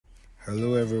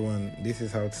Hello everyone, this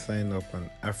is how to sign up on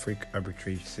Afriq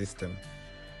Arbitrage System.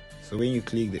 So when you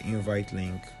click the invite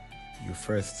link, you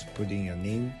first put in your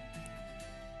name,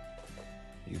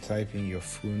 you type in your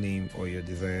full name or your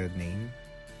desired name,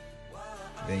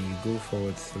 then you go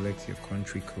forward, select your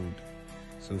country code.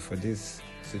 So for this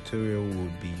tutorial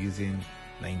we'll be using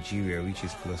Nigeria, which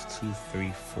is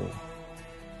 +234. You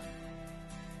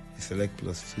select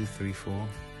 +234.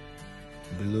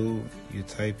 Below you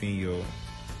type in your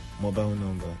mobile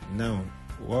number. Now,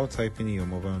 while typing in your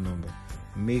mobile number,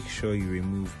 make sure you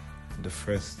remove the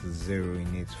first 0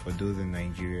 in it for those in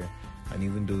Nigeria and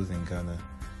even those in Ghana.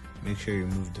 Make sure you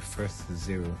remove the first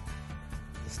 0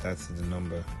 that starts the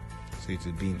number, so it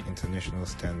will be in international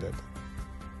standard.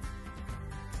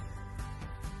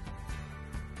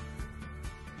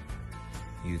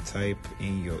 You type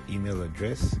in your email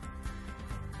address.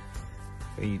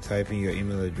 When you type in your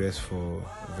email address for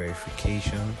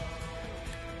verification,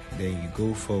 then you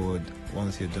go forward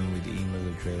once you're done with the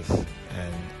email address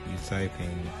and you type in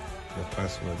your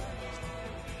password.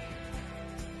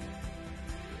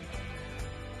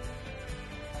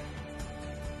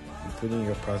 You put in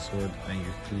your password and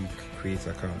you click create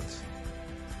account.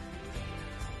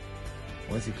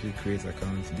 Once you click create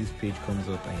account, this page comes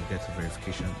up and you get a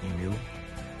verification email.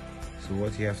 So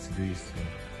what you have to do is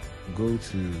to go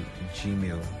to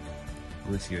Gmail,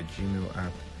 go to your Gmail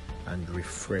app and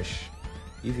refresh.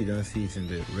 If you don't see it in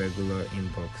the regular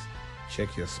inbox,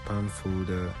 check your spam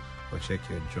folder or check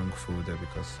your junk folder,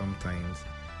 because sometimes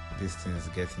these things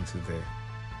get into there.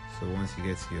 So once you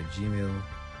get to your Gmail,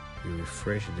 you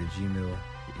refresh the Gmail,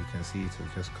 you can see it will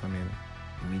just come in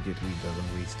immediately, it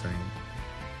doesn't waste time.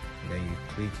 Then you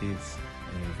click it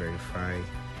and you verify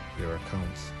your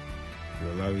account.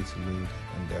 You allow it to load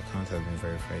and the account has been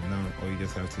verified. Now all you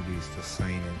just have to do is to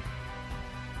sign in.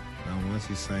 Now once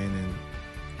you sign in,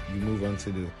 you move on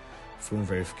to the phone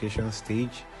verification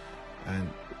stage, and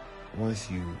once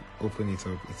you open it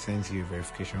up, it sends you a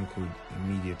verification code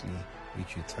immediately,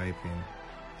 which you type in,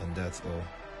 and that's all.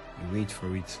 You wait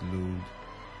for it to load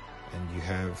and you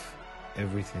have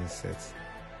everything set.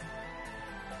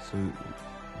 So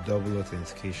double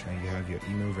authentication, you have your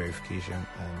email verification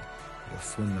and your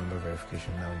phone number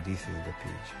verification. Now this is the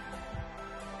page.